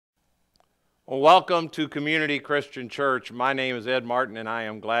Well, welcome to Community Christian Church. My name is Ed Martin, and I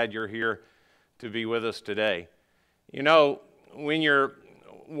am glad you're here to be with us today. You know, when you're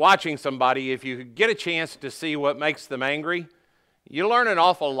watching somebody, if you get a chance to see what makes them angry, you learn an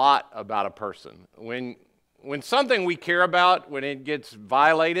awful lot about a person. When something we care about, when it gets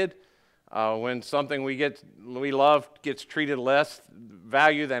violated, when something we love gets treated less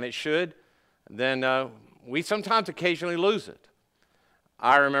value than it should, then we sometimes occasionally lose it.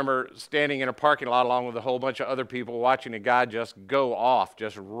 I remember standing in a parking lot along with a whole bunch of other people watching a guy just go off,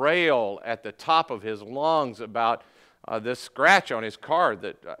 just rail at the top of his lungs about this scratch on his car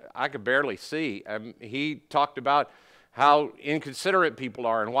that I could barely see. He talked about how inconsiderate people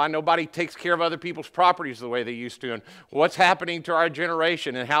are and why nobody takes care of other people's properties the way they used to, and what's happening to our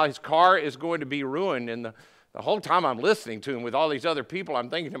generation and how his car is going to be ruined. And the whole time I'm listening to him with all these other people,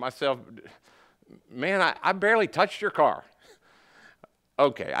 I'm thinking to myself, man, I barely touched your car.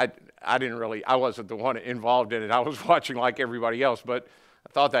 Okay, I wasn't the one involved in it. I was watching like everybody else, but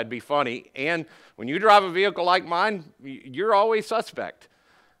I thought that'd be funny. And when you drive a vehicle like mine, you're always suspect.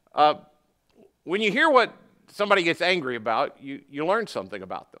 When you hear what somebody gets angry about, you learn something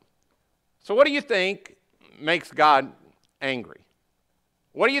about them. So what do you think makes God angry?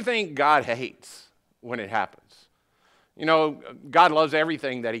 What do you think God hates when it happens? You know, God loves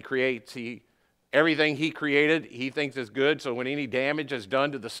everything that he creates. Everything he created, he thinks is good. So when any damage is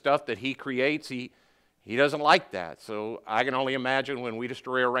done to the stuff that he creates, he doesn't like that. So I can only imagine when we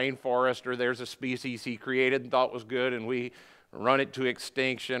destroy a rainforest, or there's a species he created and thought was good, and we run it to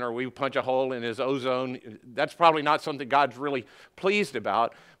extinction, or we punch a hole in his ozone. That's probably not something God's really pleased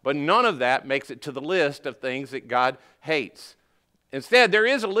about. But none of that makes it to the list of things that God hates. Instead, there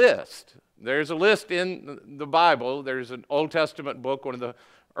is a list. There's a list in the Bible. There's an Old Testament book, one of the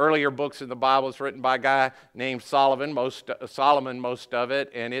earlier books in the Bible. Is written by a guy named Solomon, most of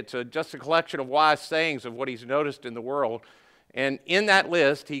it, and it's just a collection of wise sayings of what he's noticed in the world. And in that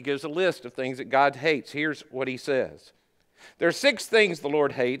list, he gives a list of things that God hates. Here's what he says. There are 6 things the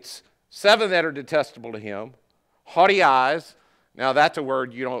Lord hates, 7 that are detestable to him. Haughty eyes. Now, that's a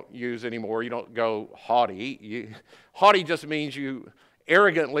word you don't use anymore. You don't go haughty. Haughty just means you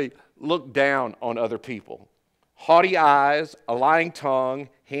arrogantly look down on other people. Haughty eyes, a lying tongue,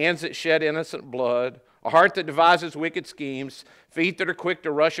 hands that shed innocent blood, a heart that devises wicked schemes, feet that are quick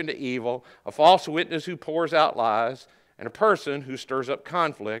to rush into evil, a false witness who pours out lies, and a person who stirs up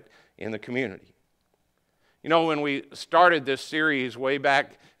conflict in the community. You know, when we started this series way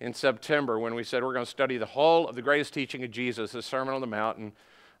back in September, when we said we're going to study the whole of the greatest teaching of Jesus, the Sermon on the Mount,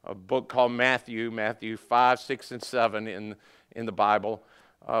 a book called Matthew 5, 6, and 7 in the Bible,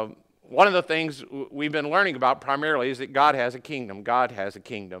 one of the things we've been learning about primarily is that God has a kingdom. God has a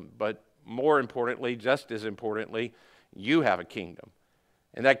kingdom. But more importantly, just as importantly, you have a kingdom.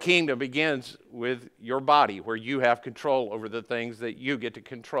 And that kingdom begins with your body, where you have control over the things that you get to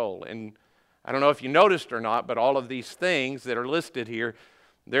control. And I don't know if you noticed or not, but all of these things that are listed here,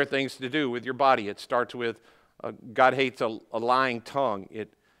 they're things to do with your body. It starts with God hates a lying tongue.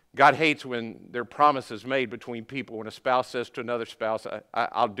 God hates when there are promises made between people. When a spouse says to another spouse,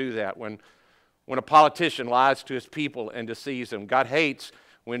 I'll do that. When a politician lies to his people and deceives them. God hates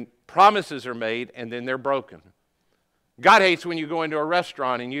when promises are made and then they're broken. God hates when you go into a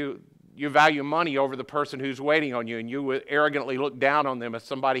restaurant and you value money over the person who's waiting on you, and you arrogantly look down on them as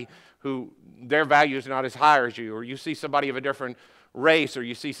somebody who their value is not as high as you, or you see somebody of a different race, or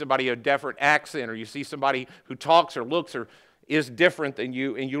you see somebody of a different accent, or you see somebody who talks or looks or is different than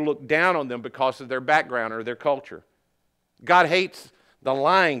you, and you look down on them because of their background or their culture. God hates the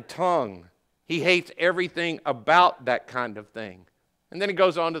lying tongue. He hates everything about that kind of thing. And then he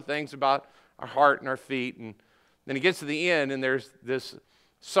goes on to things about our heart and our feet, and then he gets to the end, and there's this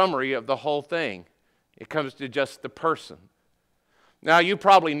summary of the whole thing. It comes to just the person. Now, you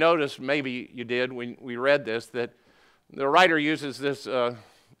probably noticed, maybe you did when we read this, that the writer uses this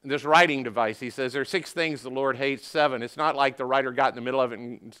writing device. He says there are 6 things the Lord hates, 7. It's not like the writer got in the middle of it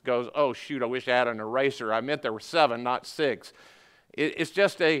and goes, oh, shoot, I wish I had an eraser. I meant there were 7, not 6. It's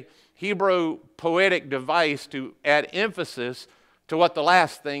just a Hebrew poetic device to add emphasis to what the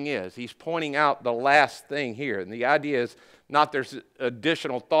last thing is. He's pointing out the last thing here. And the idea is not there's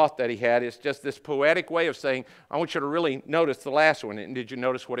additional thought that he had. It's just this poetic way of saying, I want you to really notice the last one. And did you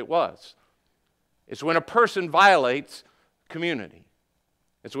notice what it was? It's when a person violates community.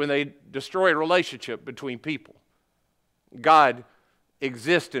 It's when they destroy a relationship between people. God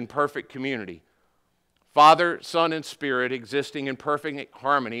exists in perfect community. Father, Son, and Spirit existing in perfect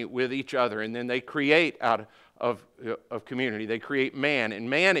harmony with each other. And then they create out of community. They create man, and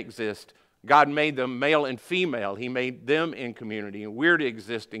man exists. God made them male and female. He made them in community, and we're to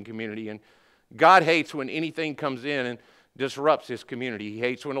exist in community. And God hates when anything comes in and disrupts his community. He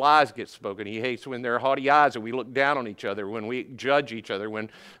hates when lies get spoken. He hates when there are haughty eyes and we look down on each other, when we judge each other, when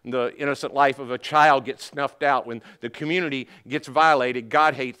the innocent life of a child gets snuffed out, when the community gets violated.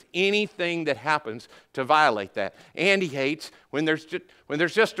 God hates anything that happens to violate that. And he hates when there's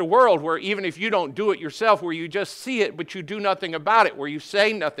just a world where even if you don't do it yourself, where you just see it but you do nothing about it, where you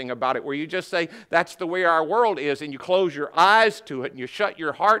say nothing about it, where you just say that's the way our world is and you close your eyes to it and you shut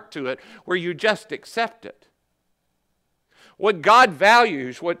your heart to it, where you just accept it. What God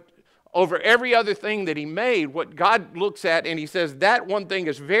values, what over every other thing that he made, what God looks at and he says that one thing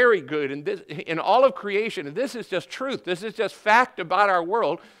is very good and this, in all of creation, and this is just truth, this is just fact about our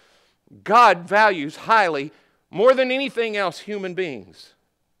world, God values highly, more than anything else, human beings.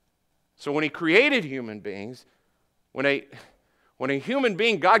 So when he created human beings, when a human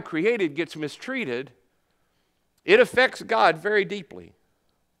being God created gets mistreated, it affects God very deeply.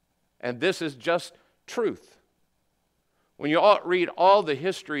 And this is just truth. When you read all the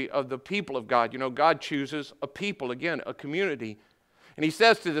history of the people of God, you know, God chooses a people, again, a community. And he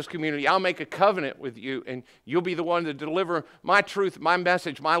says to this community, I'll make a covenant with you, and you'll be the one to deliver my truth, my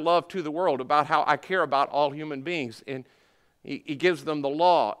message, my love to the world about how I care about all human beings. And he gives them the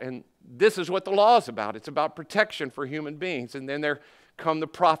law, and this is what the law is about. It's about protection for human beings. And then there come the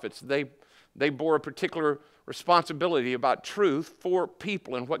prophets. They bore a particular responsibility about truth for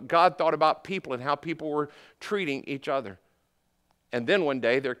people and what God thought about people and how people were treating each other. And then one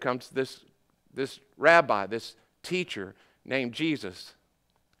day there comes this rabbi, this teacher named Jesus.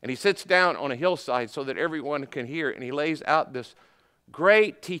 And he sits down on a hillside so that everyone can hear, and he lays out this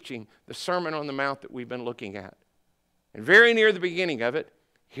great teaching, the Sermon on the Mount that we've been looking at. And very near the beginning of it,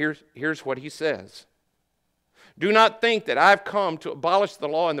 here's what he says. Do not think that I've come to abolish the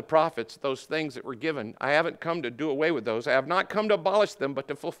law and the prophets, those things that were given. I haven't come to do away with those. I have not come to abolish them, but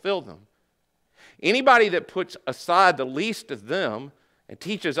to fulfill them. Anybody that puts aside the least of them and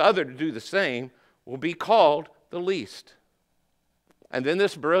teaches others to do the same will be called the least. And then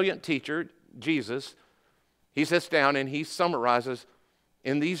this brilliant teacher, Jesus, he sits down and he summarizes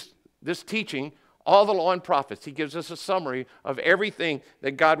in this teaching all the law and prophets. He gives us a summary of everything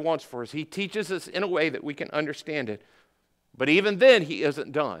that God wants for us. He teaches us in a way that we can understand it. But even then, he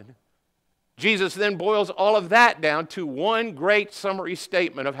isn't done. Jesus then boils all of that down to one great summary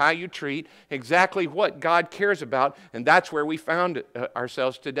statement of how you treat exactly what God cares about, and that's where we found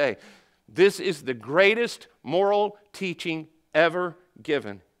ourselves today. This is the greatest moral teaching ever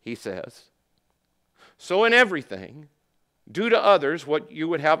given, he says. So in everything, do to others what you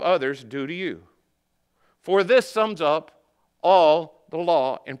would have others do to you. For this sums up all the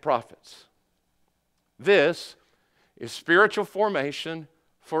law and prophets. This is spiritual formation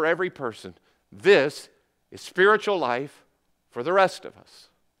for every person. This is spiritual life for the rest of us.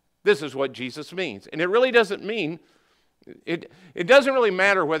 This is what Jesus means. And it really doesn't mean, it doesn't really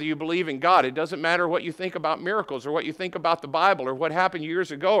matter whether you believe in God. It doesn't matter what you think about miracles or what you think about the Bible or what happened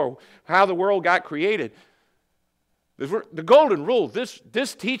years ago or how the world got created. The golden rule,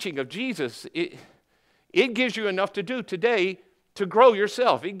 this teaching of Jesus, it gives you enough to do today to grow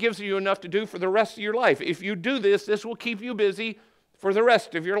yourself. It gives you enough to do for the rest of your life. If you do this, this will keep you busy for the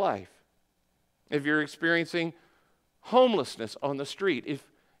rest of your life. If you're experiencing homelessness on the street,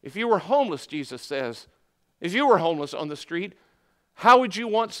 if you were homeless, Jesus says, if you were homeless on the street, how would you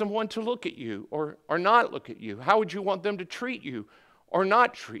want someone to look at you or not look at you? How would you want them to treat you or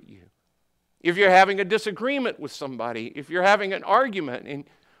not treat you? If you're having a disagreement with somebody, if you're having an argument, and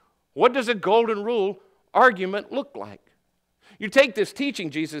what does a golden rule argument look like? You take this teaching,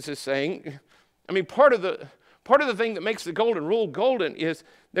 Jesus is saying, I mean, part of the thing that makes the golden rule golden is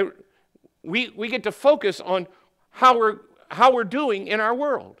that we get to focus on how we're doing in our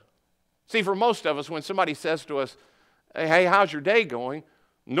world. See, for most of us, when somebody says to us, hey, how's your day going?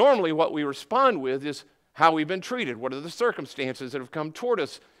 Normally what we respond with is how we've been treated. What are the circumstances that have come toward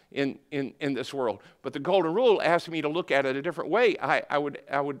us in this world? But the golden rule asks me to look at it a different way. I would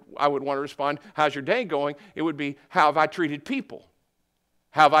want to respond, how's your day going? It would be, how have I treated people?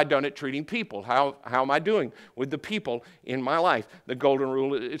 How have I done at treating people? How am I doing with the people in my life? The golden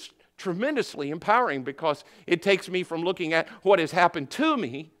rule is tremendously empowering because it takes me from looking at what has happened to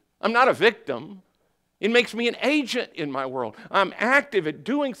me. I'm not a victim. It makes me an agent in my world. I'm active at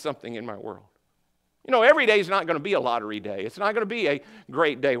doing something in my world. You know, every day is not going to be a lottery day. It's not going to be a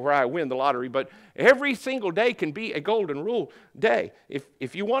great day where I win the lottery, but every single day can be a golden rule day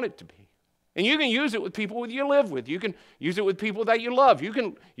if you want it to be. And you can use it with people that you live with. You can use it with people that you love. You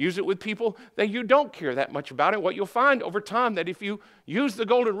can use it with people that you don't care that much about. And what you'll find over time that if you use the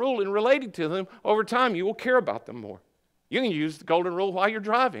golden rule in relating to them, over time you will care about them more. You can use the golden rule while you're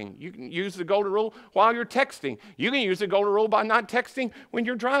driving. You can use the golden rule while you're texting. You can use the golden rule by not texting when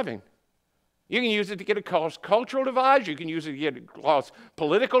you're driving. You can use it to get across cultural divides. You can use it to get across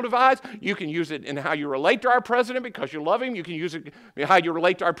political divides. You can use it in how you relate to our president because you love him. You can use it in how you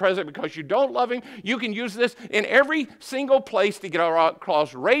relate to our president because you don't love him. You can use this in every single place to get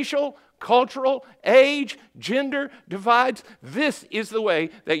across racial, cultural, age, gender divides. This is the way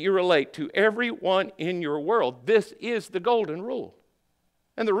that you relate to everyone in your world. This is the golden rule.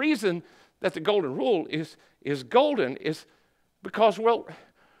 And the reason that the golden rule is golden is because, well,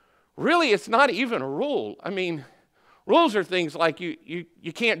 really, it's not even a rule. I mean, rules are things like you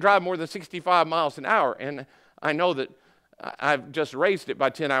can't drive more than 65 miles an hour. And I know that I've just raised it by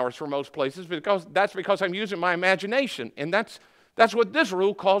 10 hours for most places because I'm using my imagination. And that's what this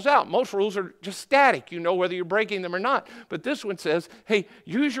rule calls out. Most rules are just static. You know whether you're breaking them or not. But this one says, hey,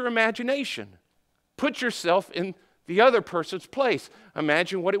 use your imagination. Put yourself in the other person's place.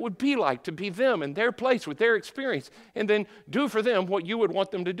 Imagine what it would be like to be them in their place with their experience, and then do for them what you would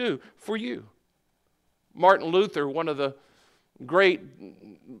want them to do for you. Martin Luther, one of the great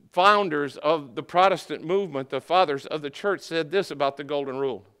founders of the Protestant movement, the fathers of the church, said this about the golden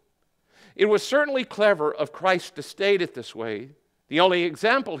rule. It was certainly clever of Christ to state it this way. The only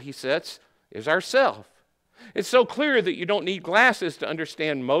example he sets is ourself. It's so clear that you don't need glasses to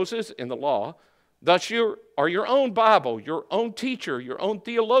understand Moses and the law. Thus you are your own Bible, your own teacher, your own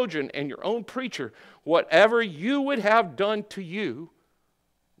theologian, and your own preacher. Whatever you would have done to you,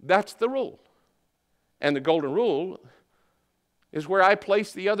 that's the rule. And the golden rule is where I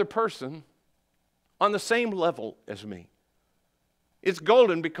place the other person on the same level as me. It's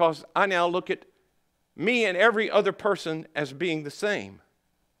golden because I now look at me and every other person as being the same.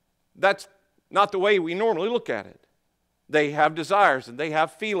 That's not the way we normally look at it. They have desires, and they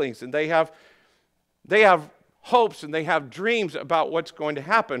have feelings, and they have hopes, and they have dreams about what's going to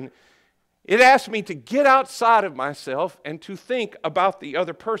happen. It asks me to get outside of myself and to think about the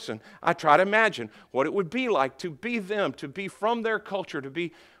other person. I try to imagine what it would be like to be them, to be from their culture, to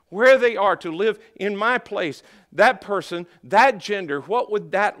be where they are, to live in my place. That person, that gender, what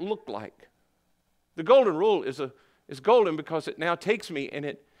would that look like? The golden rule is golden because it now takes me and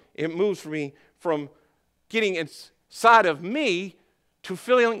it moves me from getting inside of me to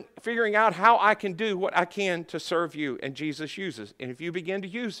figuring out how I can do what I can to serve you. And Jesus uses. And if you begin to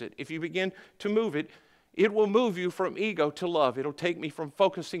use it, if you begin to move it, it will move you from ego to love. It'll take me from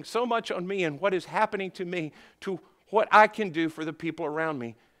focusing so much on me and what is happening to me to what I can do for the people around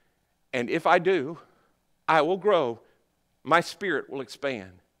me. And if I do, I will grow. My spirit will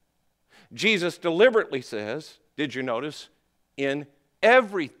expand. Jesus deliberately says, did you notice, in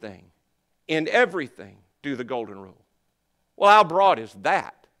everything, do the golden rule. Well, how broad is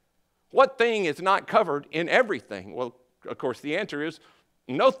that? What thing is not covered in everything? Well, of course, the answer is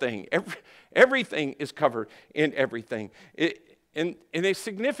no thing. Everything is covered in everything. In a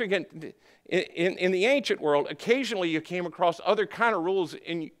significant, in the ancient world, occasionally you came across other kind of rules,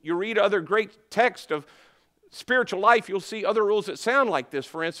 and you read other great texts of spiritual life, you'll see other rules that sound like this.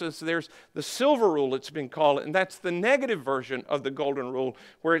 For instance, there's the silver rule, it's been called, and that's the negative version of the golden rule,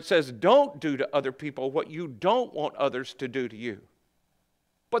 where it says, don't do to other people what you don't want others to do to you.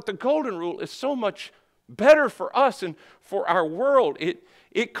 But the golden rule is so much better for us and for our world.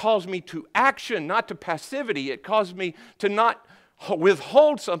 It calls me to action, not to passivity. It calls me to not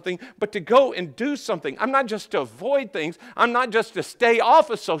withhold something, but to go and do something. I'm not just to avoid things. I'm not just to stay off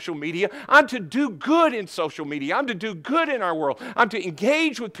of social media. I'm to do good in social media. I'm to do good in our world. I'm to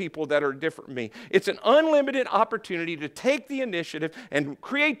engage with people that are different from me. It's an unlimited opportunity to take the initiative and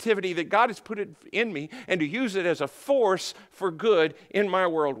creativity that God has put in me and to use it as a force for good in my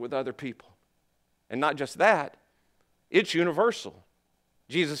world with other people. And not just that, it's universal.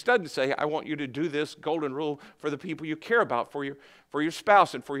 Jesus doesn't say, I want you to do this golden rule for the people you care about, for your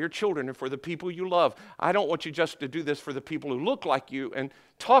spouse and for your children and for the people you love. I don't want you just to do this for the people who look like you and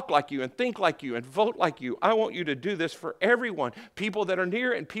talk like you and think like you and vote like you. I want you to do this for everyone, people that are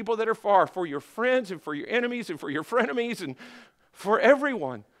near and people that are far, for your friends and for your enemies and for your frenemies and for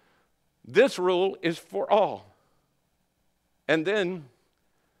everyone. This rule is for all. And then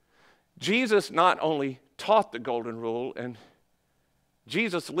Jesus not only taught the golden rule, and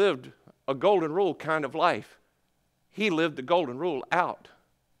Jesus lived a golden rule kind of life. He lived the golden rule out.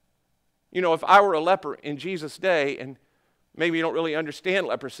 You know, if I were a leper in Jesus' day, and maybe you don't really understand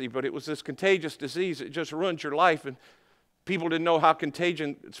leprosy, but it was this contagious disease that just ruins your life, and people didn't know how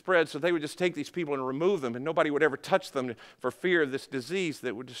contagion spread, so they would just take these people and remove them, and nobody would ever touch them for fear of this disease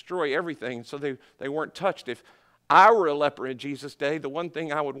that would destroy everything, so they weren't touched. If I were a leper in Jesus' day, the one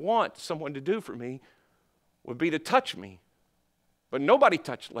thing I would want someone to do for me would be to touch me. But nobody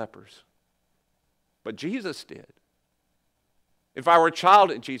touched lepers. But Jesus did. If I were a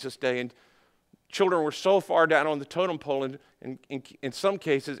child in Jesus' day, and children were so far down on the totem pole, and in some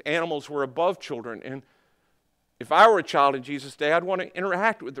cases, animals were above children. And if I were a child in Jesus' day, I'd want to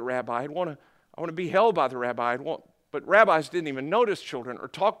interact with the rabbi. I want to be held by the rabbi. But rabbis didn't even notice children or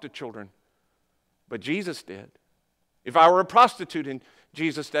talk to children. But Jesus did. If I were a prostitute in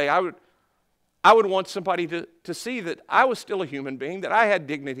Jesus' day, I would want somebody to see that I was still a human being, that I had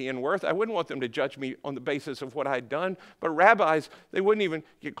dignity and worth. I wouldn't want them to judge me on the basis of what I'd done. But rabbis, they wouldn't even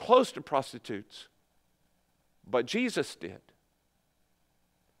get close to prostitutes. But Jesus did.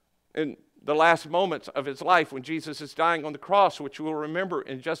 In the last moments of his life, when Jesus is dying on the cross, which we'll remember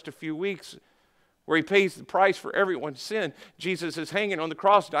in just a few weeks, where he pays the price for everyone's sin, Jesus is hanging on the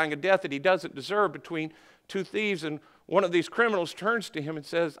cross, dying a death that he doesn't deserve between two thieves, and one of these criminals turns to him and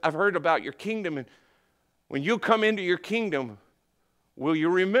says, I've heard about your kingdom, and when you come into your kingdom, will you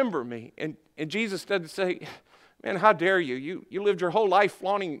remember me? And Jesus doesn't say, man, how dare you? You lived your whole life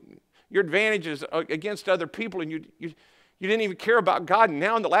flaunting your advantages against other people, and you didn't even care about God, and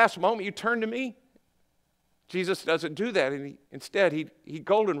now in the last moment you turn to me? Jesus doesn't do that, and instead he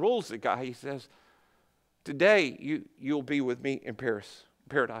golden rules the guy. He says, today you'll be with me in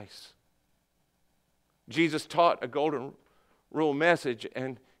paradise. Jesus taught a golden rule message,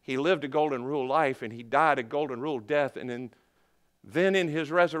 and he lived a golden rule life, and he died a golden rule death. And then in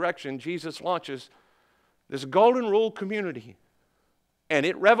his resurrection, Jesus launches this golden rule community, and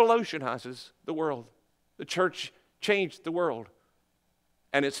it revolutionizes the world. The church changed the world,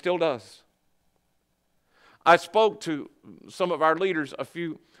 and it still does. I spoke to some of our leaders a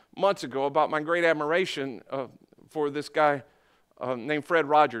few months ago about my great admiration for this guy named Fred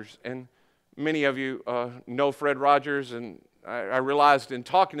Rogers. And many of you know Fred Rogers, and I realized in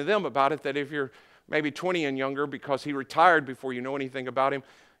talking to them about it that if you're maybe 20 and younger, because he retired before you know anything about him,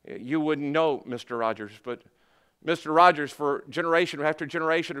 you wouldn't know Mr. Rogers. But Mr. Rogers, for generation after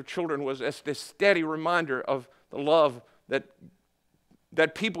generation of children, was this steady reminder of the love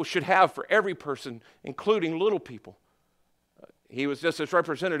that people should have for every person, including little people. He was just this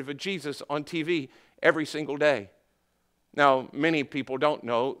representative of Jesus on TV every single day. Now, many people don't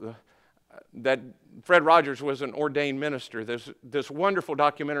know that Fred Rogers was an ordained minister. There's this wonderful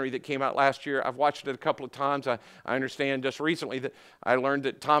documentary that came out last year. I've watched it a couple of times. I understand just recently that I learned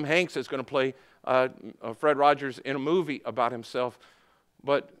that Tom Hanks is going to play Fred Rogers in a movie about himself.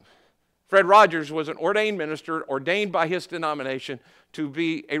 But Fred Rogers was an ordained minister, ordained by his denomination to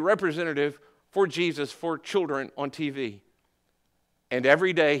be a representative for Jesus for children on TV. And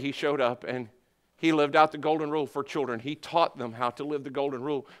every day he showed up and he lived out the golden rule for children. He taught them how to live the golden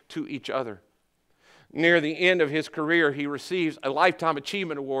rule to each other. Near the end of his career, he receives a Lifetime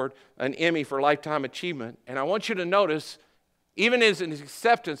Achievement Award, an Emmy for Lifetime Achievement. And I want you to notice, even in his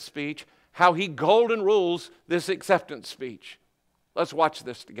acceptance speech, how he golden rules this acceptance speech. Let's watch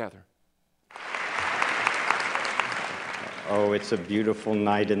this together. Oh, it's a beautiful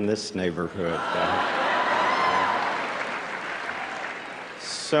night in this neighborhood.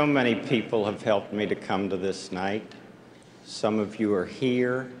 So many people have helped me to come to this night. Some of you are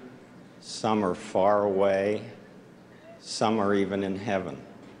here, some are far away, some are even in heaven.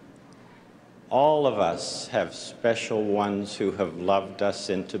 All of us have special ones who have loved us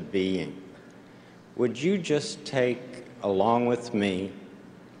into being. Would you just take, along with me,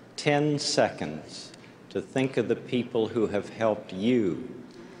 10 seconds to think of the people who have helped you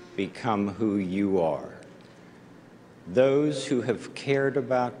become who you are? Those who have cared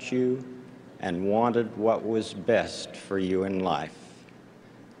about you and wanted what was best for you in life.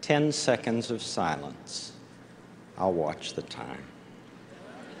 10 seconds of silence. I'll watch the time.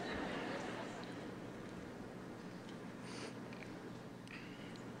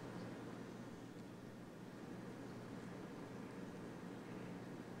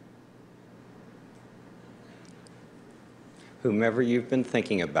 Whomever you've been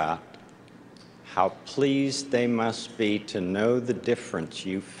thinking about, how pleased they must be to know the difference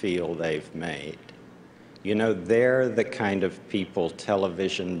you feel they've made. You know, they're the kind of people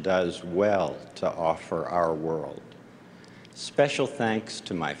television does well to offer our world. Special thanks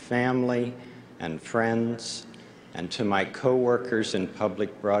to my family and friends, and to my co-workers in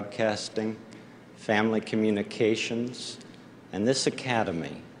public broadcasting, family communications, and this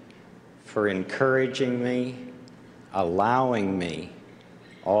academy for encouraging me, allowing me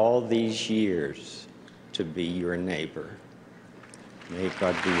all these years to be your neighbor. May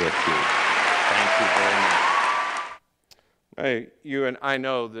God be with you. Thank you very much. Hey, you and I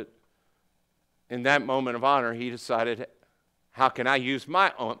know that in that moment of honor, he decided, how can I use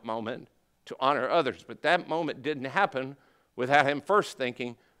my moment to honor others. But that moment didn't happen without him first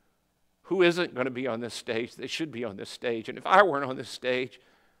thinking, who isn't going to be on this stage? They should be on this stage. And if I weren't on this stage,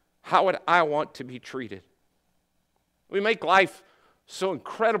 how would I want to be treated? We make life so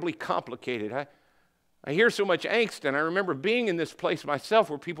incredibly complicated. I hear so much angst, and I remember being in this place myself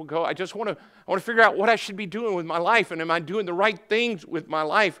where people go, I want to figure out what I should be doing with my life, and am I doing the right things with my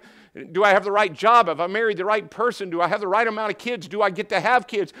life? Do I have the right job? Have I married the right person? Do I have the right amount of kids? Do I get to have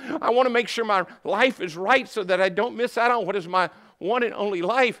kids? I want to make sure my life is right so that I don't miss out on what is my one and only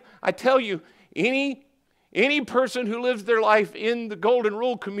life. I tell you, any person who lives their life in the Golden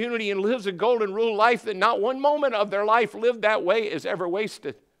Rule community and lives a Golden Rule life that not one moment of their life lived that way is ever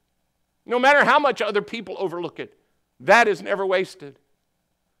wasted. No matter how much other people overlook it, that is never wasted.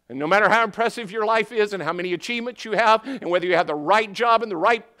 And no matter how impressive your life is and how many achievements you have and whether you have the right job and the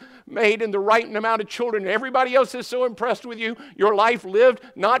right mate and the right amount of children and everybody else is so impressed with you, your life lived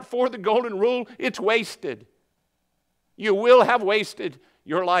not for the Golden Rule, it's wasted. You will have wasted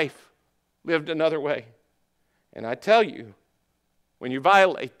your life lived another way. And I tell you, when you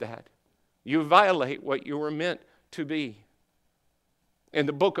violate that, you violate what you were meant to be. In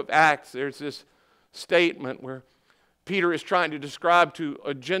the book of Acts, there's this statement where Peter is trying to describe to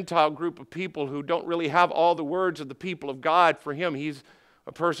a Gentile group of people who don't really have all the words of the people of God. For him, he's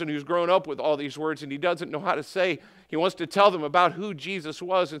a person who's grown up with all these words and he doesn't know how to say. He wants to tell them about who Jesus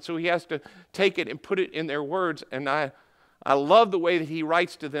was, and so he has to take it and put it in their words. And I love the way that he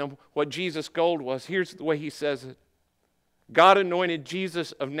writes to them what Jesus' goal was. Here's the way he says it. God anointed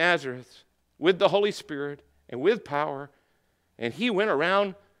Jesus of Nazareth with the Holy Spirit and with power, and he went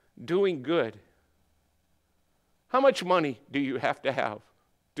around doing good. How much money do you have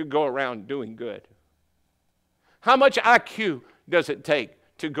to go around doing good? How much IQ does it take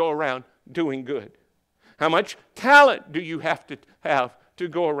to go around doing good? How much talent do you have to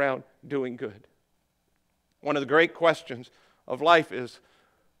go around doing good? One of the great questions of life is,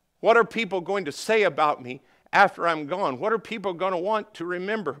 what are people going to say about me after I'm gone? What are people going to want to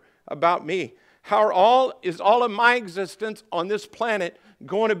remember about me? Is all of my existence on this planet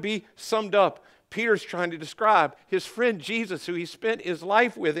going to be summed up? Peter's trying to describe his friend Jesus, who he spent his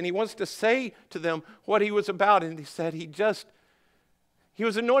life with, and he wants to say to them what he was about. And he said he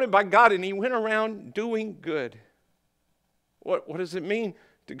was anointed by God, and he went around doing good. What does it mean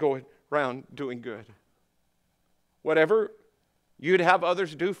to go around doing good? Whatever you'd have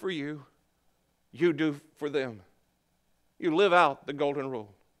others do for you, you do for them. You live out the Golden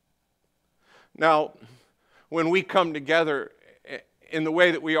Rule. Now, when we come together in the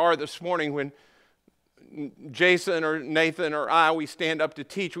way that we are this morning, when Jason or Nathan or we stand up to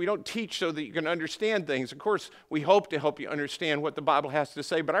teach, we don't teach so that you can understand things. Of course, we hope to help you understand what the Bible has to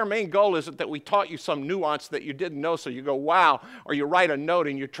say, but our main goal isn't that we taught you some nuance that you didn't know, so you go, wow, or you write a note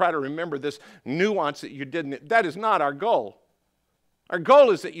and you try to remember this nuance that you didn't. That is not our goal. Our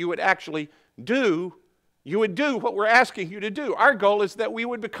goal is that you would actually do what we're asking you to do. Our goal is that we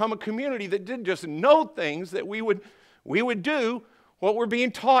would become a community that didn't just know things, that we would do what we're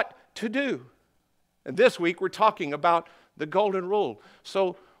being taught to do. And this week we're talking about the Golden Rule.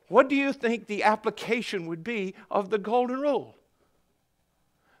 So what do you think the application would be of the Golden Rule?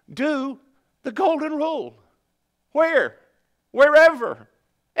 Do the Golden Rule. Where? Wherever.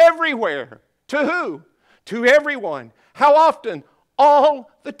 Everywhere. To who? To everyone. How often? All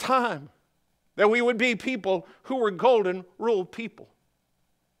the time. That we would be people who were Golden Rule people.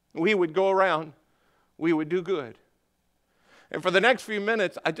 We would go around. We would do good. And for the next few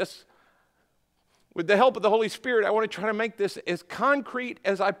minutes, with the help of the Holy Spirit, I want to try to make this as concrete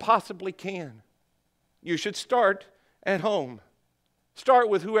as I possibly can. You should start at home. Start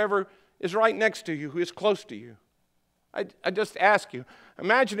with whoever is right next to you, who is close to you. I just ask you,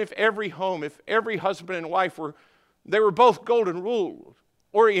 imagine if every home, if every husband and wife were both Golden Rule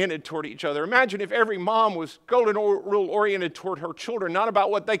oriented toward each other. Imagine if every mom was Golden Rule oriented toward her children, not about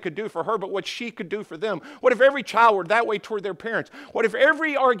what they could do for her, but what she could do for them. What if every child were that way toward their parents? What if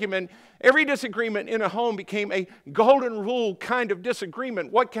every argument, every disagreement in a home became a Golden Rule kind of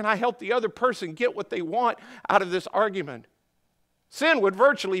disagreement? What can I help the other person get what they want out of this argument? Sin would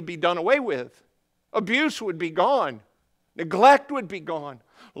virtually be done away with. Abuse would be gone. Neglect would be gone.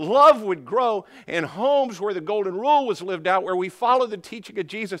 Love would grow, and homes where the Golden Rule was lived out, where we follow the teaching of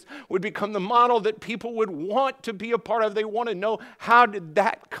Jesus, would become the model that people would want to be a part of. They want to know, how did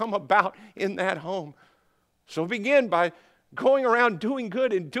that come about in that home? So begin by going around doing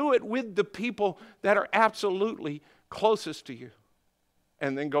good, and do it with the people that are absolutely closest to you.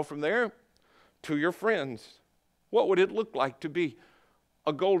 And then go from there to your friends. What would it look like to be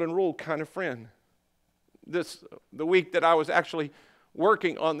a Golden Rule kind of friend? The week that I was actually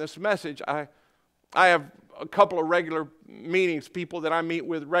working on this message, I have a couple of regular meetings, people that I meet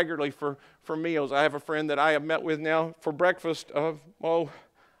with regularly for meals. I have a friend that I have met with now for breakfast of,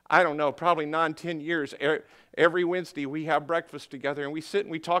 I don't know, probably 9-10 years. Every Wednesday we have breakfast together, and we sit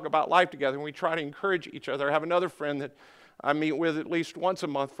and we talk about life together, and we try to encourage each other. I have another friend that I meet with at least once a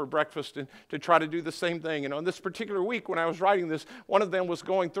month for breakfast and to try to do the same thing. And on this particular week when I was writing this, one of them was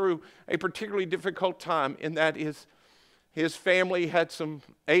going through a particularly difficult time in that his family had some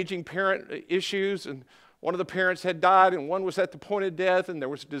aging parent issues, and one of the parents had died, and one was at the point of death, and there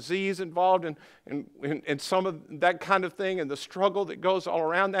was disease involved, and some of that kind of thing, and the struggle that goes all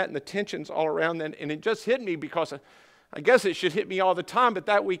around that, and the tensions all around that. And it just hit me because I guess it should hit me all the time, but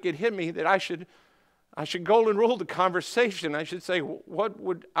that week it hit me that I should golden rule the conversation. I should say, what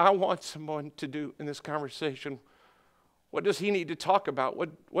would I want someone to do in this conversation? What does he need to talk about?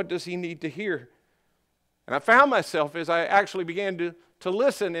 What does he need to hear? And I found myself, as I actually began to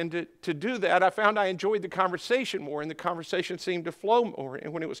listen and to do that, I found I enjoyed the conversation more, and the conversation seemed to flow more.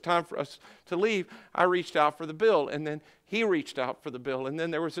 And when it was time for us to leave, I reached out for the bill, and then he reached out for the bill. And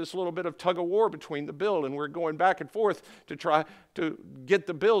then there was this little bit of tug of war between the bill, and we're going back and forth to try to get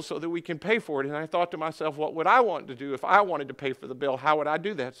the bill so that we can pay for it. And I thought to myself, what would I want to do if I wanted to pay for the bill? How would I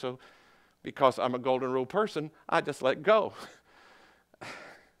do that? So because I'm a golden rule person, I just let go.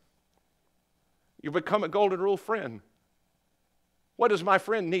 You become a golden rule friend. What does my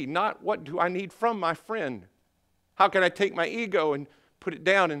friend need? Not what do I need from my friend. How can I take my ego and put it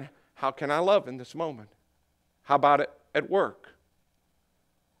down, and how can I love in this moment? How about it at work?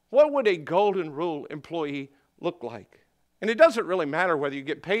 What would a golden rule employee look like? And it doesn't really matter whether you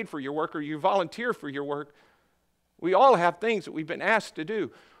get paid for your work or you volunteer for your work. We all have things that we've been asked to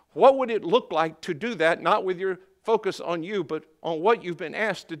do. What would it look like to do that, not with your focus on you, but on what you've been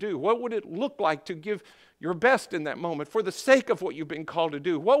asked to do? What would it look like to give your best in that moment for the sake of what you've been called to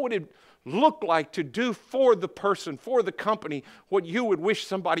do? What would it look like to do for the person, for the company, what you would wish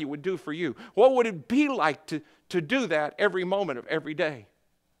somebody would do for you? What would it be like to do that every moment of every day?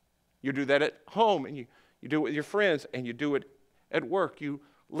 You do that at home, and you do it with your friends, and you do it at work. You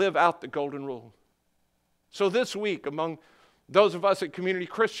live out the golden rule. So this week, among those of us at Community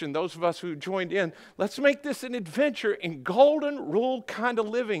Christian, those of us who joined in, let's make this an adventure in golden rule kind of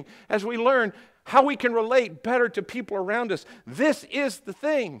living as we learn how we can relate better to people around us. This is the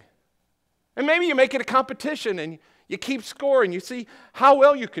thing. And maybe you make it a competition and you keep score and you see how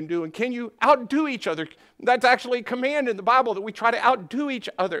well you can do, and can you outdo each other. That's actually a command in the Bible, that we try to outdo each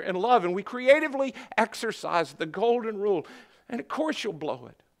other in love, and we creatively exercise the golden rule. And of course you'll blow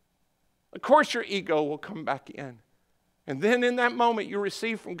it. Of course your ego will come back in. And then in that moment, you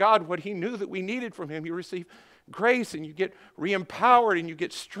receive from God what he knew that we needed from him. You receive grace, and you get re-empowered, and you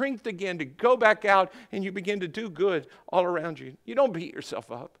get strength again to go back out, and you begin to do good all around you. You don't beat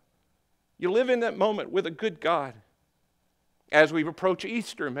yourself up. You live in that moment with a good God. As we approach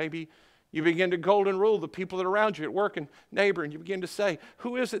Easter, maybe you begin to golden rule the people that are around you at work and neighbor, and you begin to say,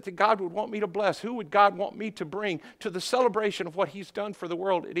 who is it that God would want me to bless? Who would God want me to bring to the celebration of what he's done for the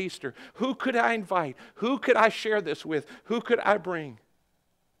world at Easter? Who could I invite? Who could I share this with? Who could I bring?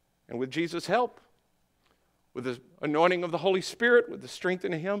 And with Jesus' help, with the anointing of the Holy Spirit, with the strength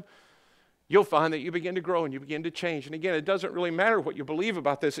in him, you'll find that you begin to grow and you begin to change. And again, it doesn't really matter what you believe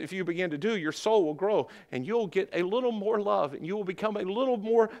about this. If you begin to do, your soul will grow, and you'll get a little more love, and you will become a little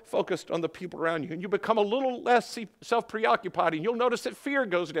more focused on the people around you, and you become a little less self-preoccupied, and you'll notice that fear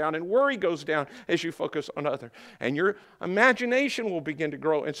goes down and worry goes down as you focus on others. And your imagination will begin to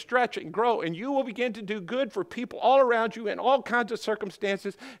grow and stretch and grow, and you will begin to do good for people all around you in all kinds of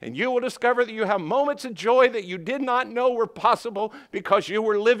circumstances, and you will discover that you have moments of joy that you did not know were possible because you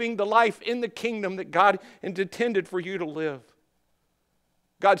were living the life in the kingdom that God intended for you to live.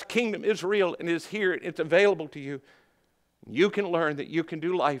 God's kingdom is real and is here. It's available to you. You can learn that you can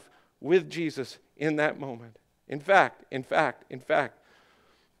do life with Jesus in that moment. In fact,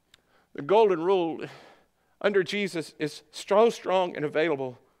 the golden rule under Jesus is so strong and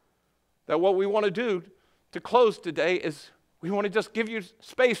available that what we want to do to close today is we want to just give you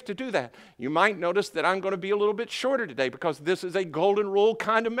space to do that. You might notice that I'm going to be a little bit shorter today because this is a golden rule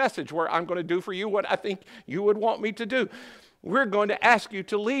kind of message where I'm going to do for you what I think you would want me to do. We're going to ask you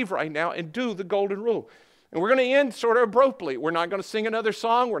to leave right now and do the golden rule. And we're going to end sort of abruptly. We're not going to sing another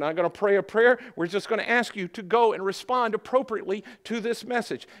song. We're not going to pray a prayer. We're just going to ask you to go and respond appropriately to this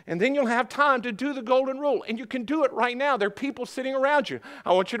message. And then you'll have time to do the golden rule. And you can do it right now. There are people sitting around you.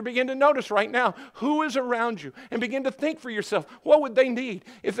 I want you to begin to notice right now who is around you and begin to think for yourself, what would they need?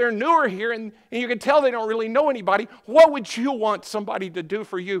 If they're newer here and you can tell they don't really know anybody, what would you want somebody to do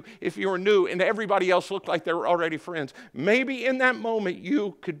for you if you were new and everybody else looked like they were already friends? Maybe in that moment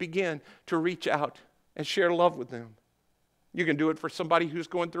you could begin to reach out and share love with them. You can do it for somebody who's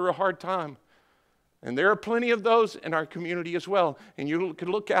going through a hard time. And there are plenty of those in our community as well. And you could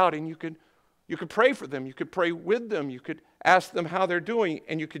look out and you could pray for them. You could pray with them. You could ask them how they're doing,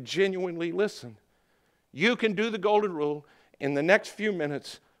 and you could genuinely listen. You can do the golden rule in the next few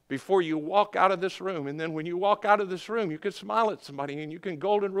minutes before you walk out of this room. And then when you walk out of this room, you can smile at somebody and you can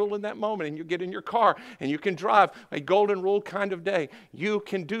golden rule in that moment, and you get in your car and you can drive a golden rule kind of day. You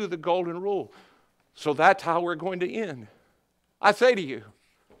can do the golden rule. So that's how we're going to end. I say to you,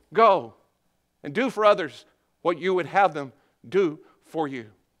 go and do for others what you would have them do for you.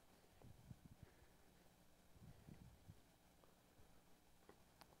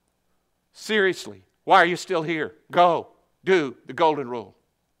 Seriously, why are you still here? Go do the golden rule.